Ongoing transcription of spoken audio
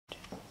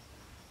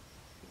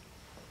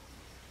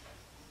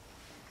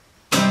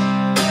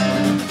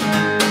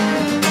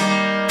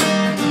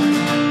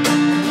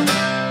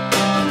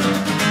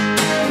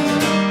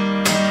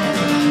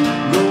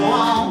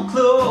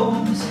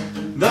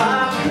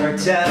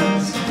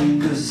ones,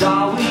 'cause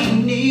all we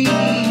need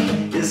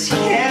is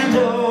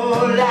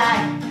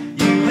candlelight,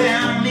 you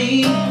and me.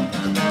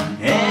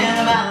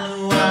 And I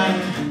know I'm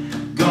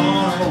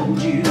gonna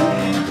hold you.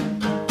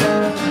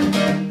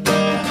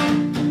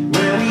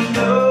 Well, we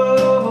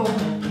know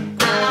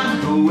I'm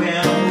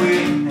going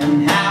away,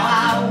 and how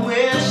I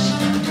wish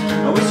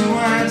you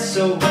weren't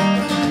so.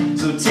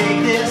 So take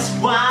this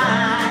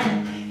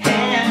wine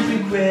and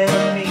drink with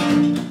me.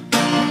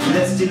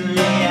 Let's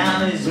delay our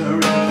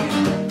misery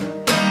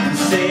and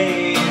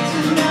say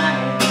tonight,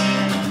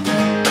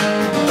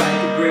 fight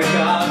the break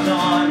of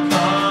dawn,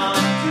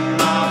 come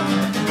tomorrow.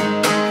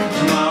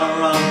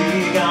 Tomorrow I'll be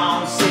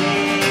gone,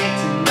 say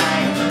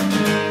tonight,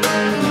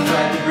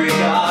 fight the break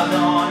of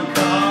dawn,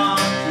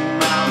 come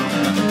tomorrow.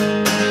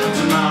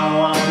 Tomorrow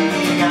I'll be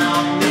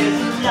gone. There's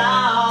a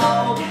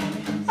log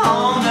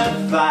on the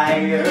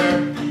fire,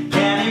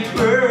 and it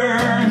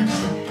burns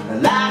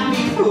like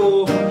me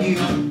for you.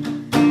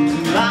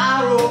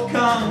 Tomorrow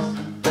comes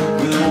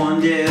with one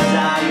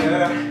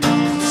desire,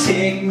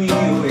 take me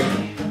away.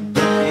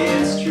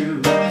 It's true,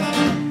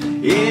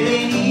 it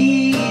ain't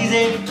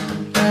easy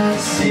to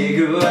say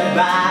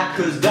goodbye,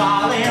 'cause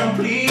darling,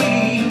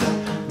 please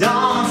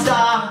don't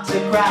stop to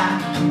cry.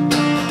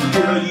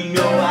 Girl, you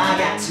know I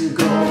got to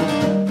go.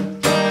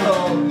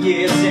 Oh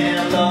yes,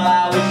 and Lord,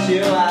 I wish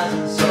it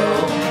wasn't so.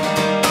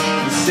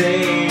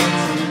 Say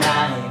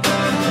tonight,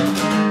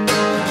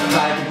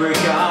 fight the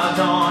break of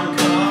dawn,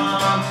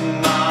 come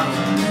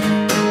tomorrow.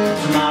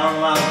 Tomorrow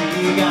I'll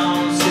be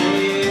gone,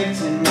 say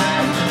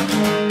tonight,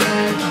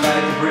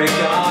 fight the break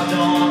of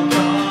dawn,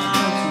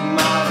 come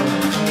tomorrow.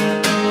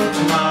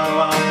 Tomorrow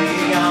I'll be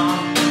gone.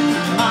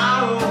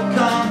 Tomorrow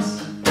comes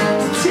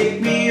to take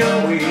me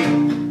away.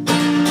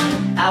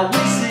 I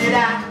wish that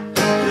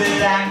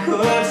I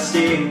could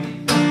stay.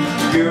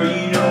 Girl,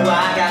 you know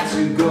I got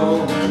to go.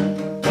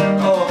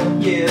 Oh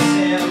yes,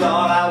 and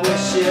Lord, I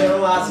wish it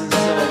wasn't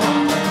so.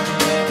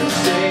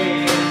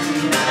 Say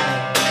tonight,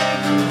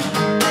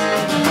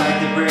 fight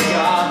the break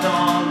of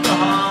dawn,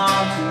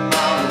 come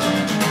tomorrow.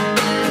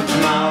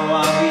 Tomorrow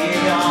I'll be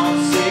gone,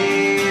 say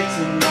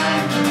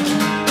tonight,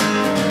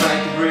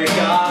 fight the break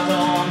of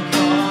dawn,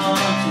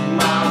 come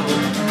tomorrow.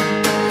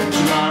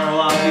 Tomorrow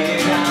I'll be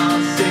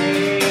gone,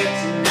 say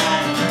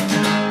tonight,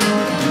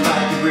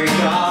 fight the break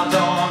of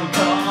dawn,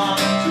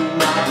 come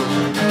tomorrow.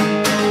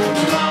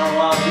 Tomorrow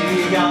I'll be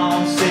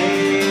gone, say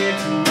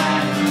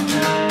tonight,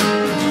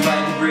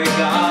 fight the break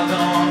of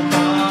dawn,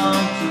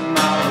 come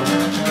tomorrow.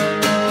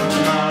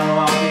 Tomorrow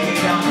I'll be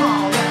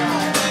gone,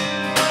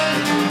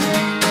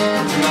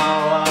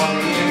 tomorrow I'll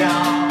be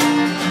gone.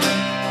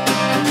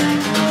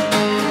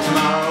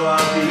 Tomorrow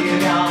I'll be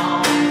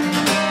gone.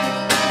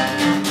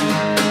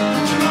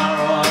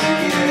 Tomorrow I'll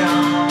be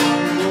gone.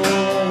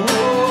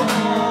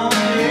 Oh,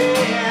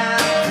 yeah.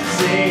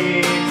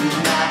 Say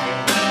tonight,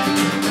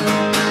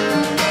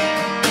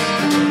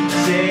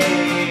 say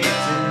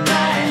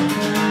tonight,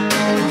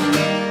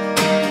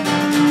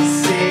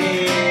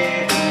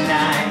 say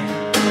tonight.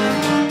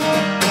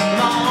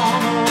 Come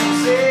on,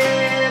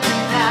 say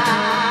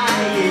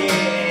tonight,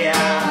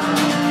 yeah.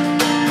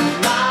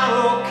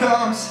 Tomorrow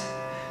comes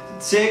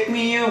to take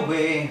me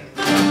away.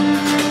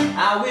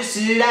 I wish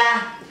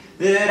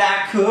that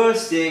I could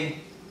stay.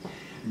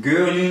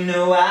 Girl, you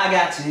know I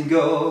got to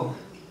go.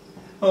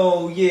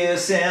 Oh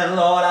yes, and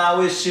Lord, I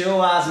wish it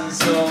wasn't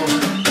so.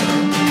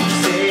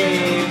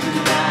 Say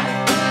tonight,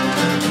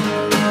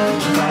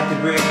 fight the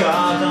break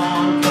of